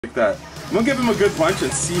Like that. I'm gonna give him a good punch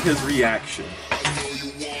and see his reaction.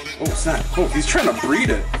 Oh snap. Oh, he's trying to breed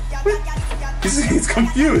it. He's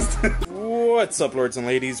confused. What's up, lords and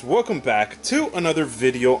ladies? Welcome back to another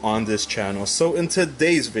video on this channel. So in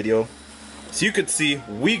today's video, as you could see,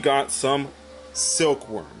 we got some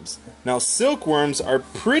silkworms. Now silkworms are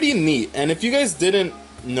pretty neat, and if you guys didn't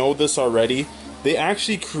know this already, they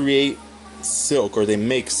actually create silk, or they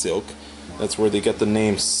make silk. That's where they get the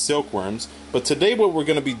name silkworms. But today what we're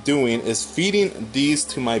going to be doing is feeding these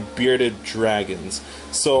to my bearded dragons.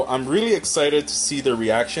 So I'm really excited to see their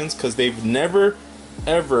reactions, because they've never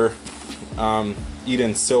ever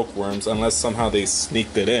eaten silkworms unless somehow they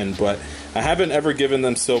sneaked it in. But I haven't ever given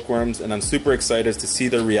them silkworms, and I'm super excited to see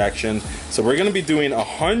their reaction. So we're going to be doing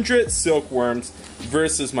 100 silkworms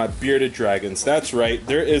versus my bearded dragons. That's right,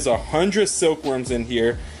 there is 100 silkworms in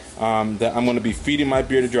here that I'm going to be feeding my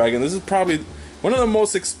bearded dragon. This is probably one of the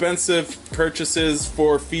most expensive purchases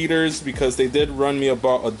for feeders, because they did run me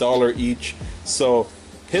about $1 each. So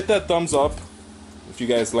hit that thumbs up if you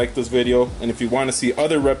guys like this video, and if you want to see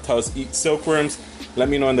other reptiles eat silkworms, let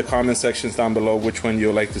me know in the comment sections down below which one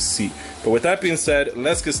you'd like to see. But with that being said,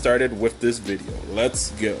 let's get started with this video.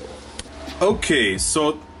 Let's go. Okay,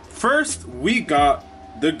 so first we got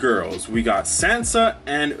the girls. We got Sansa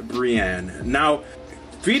and Brienne. Now,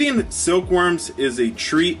 feeding silkworms is a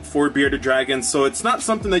treat for bearded dragons, so it's not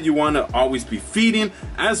something that you want to always be feeding,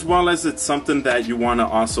 as well as it's something that you want to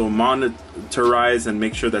also monitorize and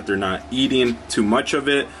make sure that they're not eating too much of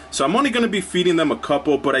it. So I'm only going to be feeding them a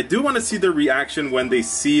couple, but I do want to see their reaction when they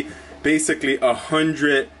see basically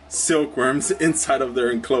 100 silkworms inside of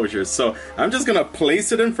their enclosure. So I'm just going to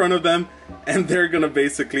place it in front of them, and they're going to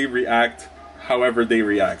basically react however they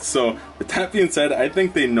react. So with that being said, I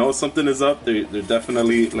think they know something is up. They're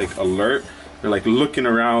definitely like alert. They're like looking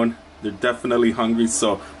around. They're definitely hungry.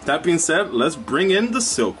 So with that being said, let's bring in the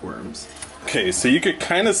silkworms. Okay, so you could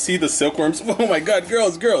kind of see the silkworms. Oh my god,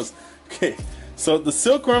 girls. Okay, so the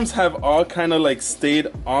silkworms have all kind of like stayed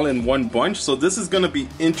all in one bunch. So this is gonna be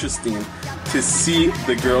interesting to see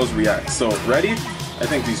the girls react. So ready? I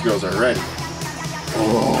think these girls are ready.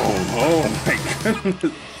 Oh my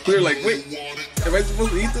goodness. They're like, wait, am I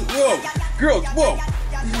supposed to eat this? Whoa, girls, whoa.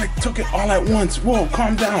 They like took it all at once. Whoa,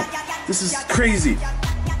 calm down. This is crazy.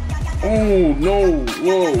 Oh no,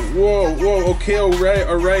 whoa. Okay, all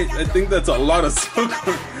right. I think that's a lot of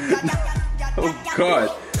silkworm. Oh god,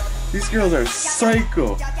 these girls are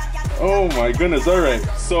psycho. Oh my goodness, all right.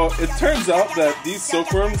 So it turns out that these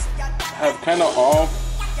silkworms have kind of all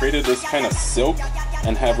created this kind of silk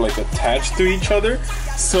and have like attached to each other.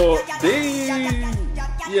 So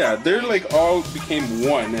they're like all became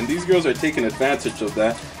one, and these girls are taking advantage of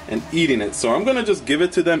that and eating it. So I'm gonna just give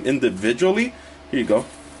it to them individually. Here you go.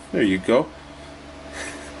 There you go.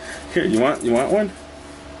 Here, you want one?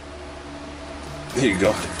 There you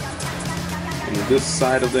go. And this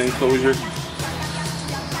side of the enclosure.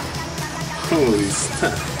 Holy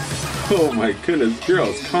snap. Oh my goodness,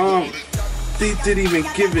 girls, calm. They didn't even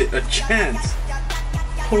give it a chance.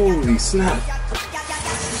 Holy snap.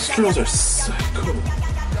 These girls are psycho.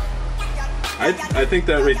 I think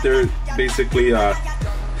that right there basically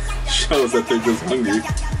shows that they're just hungry.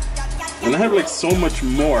 And I have like so much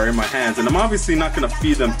more in my hands, and I'm obviously not gonna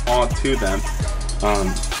feed them all to them.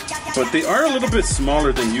 But they are a little bit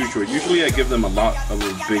smaller than usual. Usually I give them a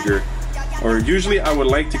little bigger, or usually I would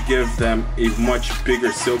like to give them a much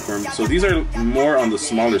bigger silkworm. So these are more on the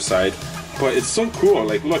smaller side, but it's so cool.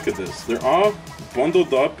 Like, look at this. They're all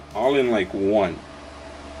bundled up, all in like one.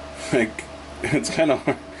 Like, it's kind of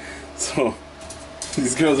hard. So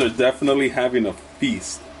these girls are definitely having a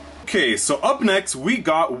feast. Okay, so up next we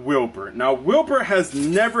got Wilbur. Now Wilbur has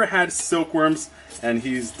never had silkworms, and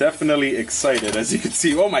he's definitely excited, as you can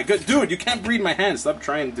see. Oh my god, dude, you can't breathe my hand. Stop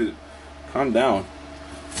trying to calm down.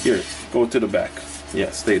 Here, go to the back.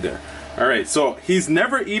 Yeah, stay there. Alright, so he's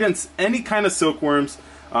never eaten any kind of silkworms.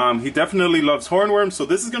 He definitely loves hornworms, so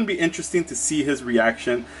this is going to be interesting to see his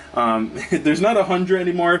reaction. There's not 100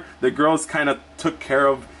 anymore. The girls kind of took care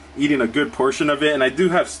of eating a good portion of it, and I do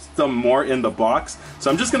have some more in the box,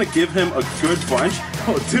 so I'm just gonna give him a good bunch.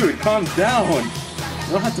 Oh dude, calm down.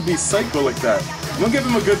 You don't have to be psycho like that. I'm gonna give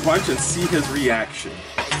him a good bunch and see his reaction.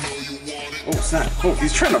 Oh snap. Oh,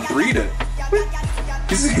 he's trying to breed it.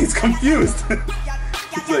 He's confused.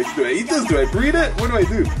 He's like, do I eat this? Do I breed it? What do I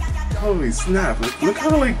do? Holy snap. Look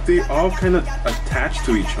how like they all kind of attach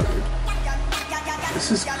to each other.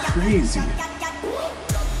 This is crazy.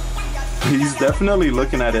 He's definitely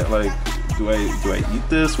looking at it like, do I eat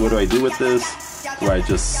this? What do I do with this? Do I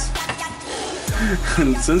just...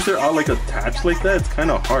 And since they're all like attached like that, it's kind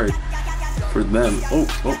of hard for them. Oh,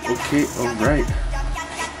 okay, all right.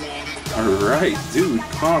 Alright, dude,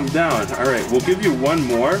 calm down. Alright, we'll give you one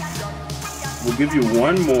more. We'll give you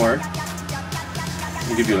one more.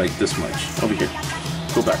 We'll give you like this much. Over here.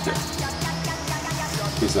 Go back there.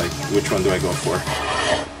 He's like, which one do I go for?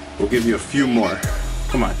 We'll give you a few more.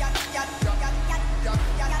 Come on.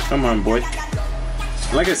 Come on, boy.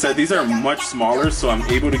 Like I said, these are much smaller, so I'm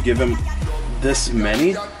able to give him this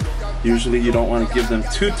many. Usually you don't want to give them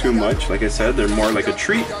too much. Like I said, they're more like a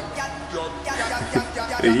treat.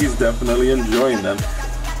 He's definitely enjoying them.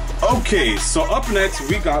 Okay, so up next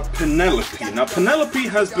we got Penelope. Now Penelope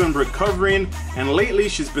has been recovering and lately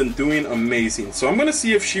she's been doing amazing. So I'm gonna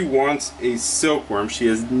see if she wants a silkworm. She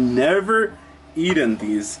has never eaten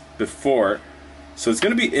these before. So it's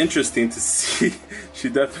gonna be interesting to see. She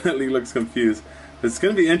definitely looks confused. It's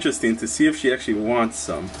gonna be interesting to see if she actually wants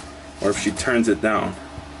some or if she turns it down.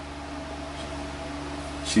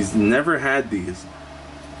 She's never had these.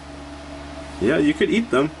 Yeah, you could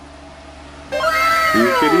eat them.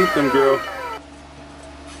 You could eat them, girl.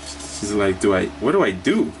 She's like, what do I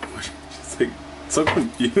do? She's like, so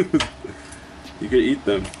confused. You could eat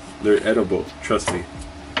them. They're edible, trust me.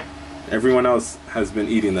 Everyone else has been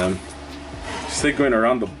eating them. She's like going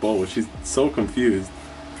around the bowl. She's so confused.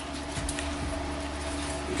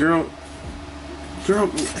 Girl,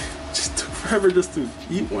 just took forever just to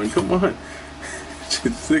eat one. Come on.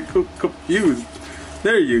 She's like confused.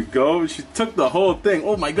 There you go. She took the whole thing.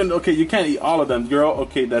 Oh my goodness. Okay, you can't eat all of them, girl.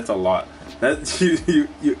 Okay, that's a lot. That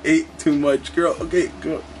you ate too much, girl. Okay,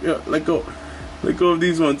 go. Yeah, let go. Let go of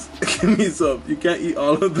these ones. Give me some. You can't eat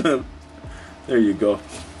all of them. There you go.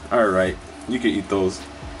 All right, you can eat those.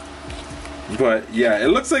 But yeah, it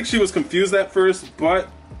looks like she was confused at first, but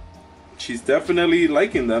she's definitely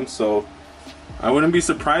liking them. So I wouldn't be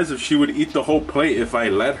surprised if she would eat the whole plate if I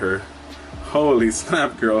let her. Holy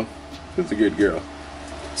snap, girl. That's a good girl.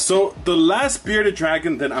 So the last bearded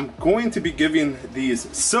dragon that I'm going to be giving these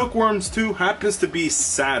silkworms to happens to be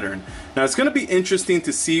Saturn. Now it's going to be interesting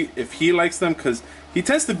to see if he likes them because he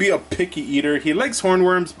tends to be a picky eater. He likes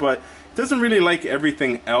hornworms, but doesn't really like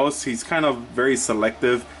everything else. He's kind of very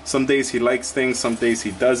selective. Some days he likes things, some days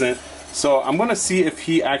he doesn't. So I'm going to see if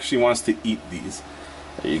he actually wants to eat these.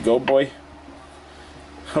 There you go, boy.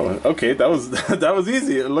 Oh, okay, that was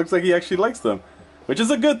easy. It looks like he actually likes them. Which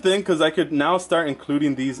is a good thing because I could now start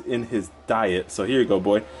including these in his diet. So here you go,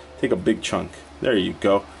 boy. Take a big chunk. There you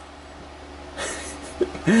go.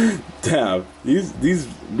 Damn, these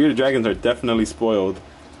bearded dragons are definitely spoiled.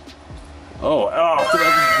 Oh,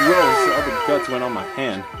 that's gross. All the guts went on my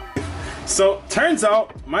hand. So turns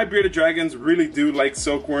out my bearded dragons really do like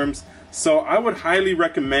silkworms. So I would highly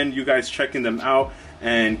recommend you guys checking them out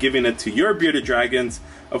and giving it to your bearded dragons.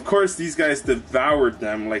 Of course, these guys devoured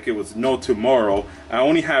them like it was no tomorrow. I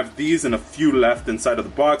only have these and a few left inside of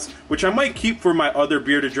the box, which I might keep for my other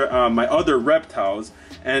my other reptiles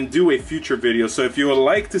and do a future video. So if you would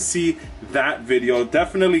like to see that video,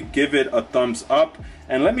 definitely give it a thumbs up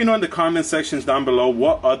and let me know in the comment sections down below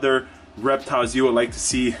what other reptiles you would like to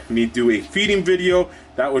see me do a feeding video.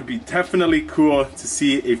 That would be definitely cool to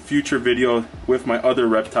see a future video with my other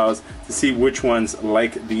reptiles to see which ones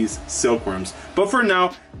like these silkworms. But for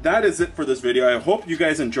now, that is it for this video. I hope you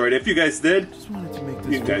guys enjoyed it. If you guys did,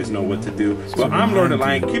 you guys know what to do. But I'm Lord of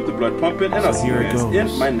Lion, keep the blood pumping, and I'll see you guys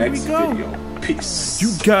in my next video. Peace.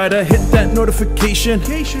 You gotta hit that notification,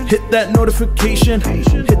 hit that notification,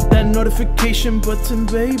 hit that notification button,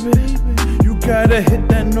 baby. You gotta hit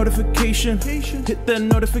that notification, hit that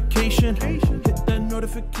notification, hit that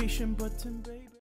notification button, baby.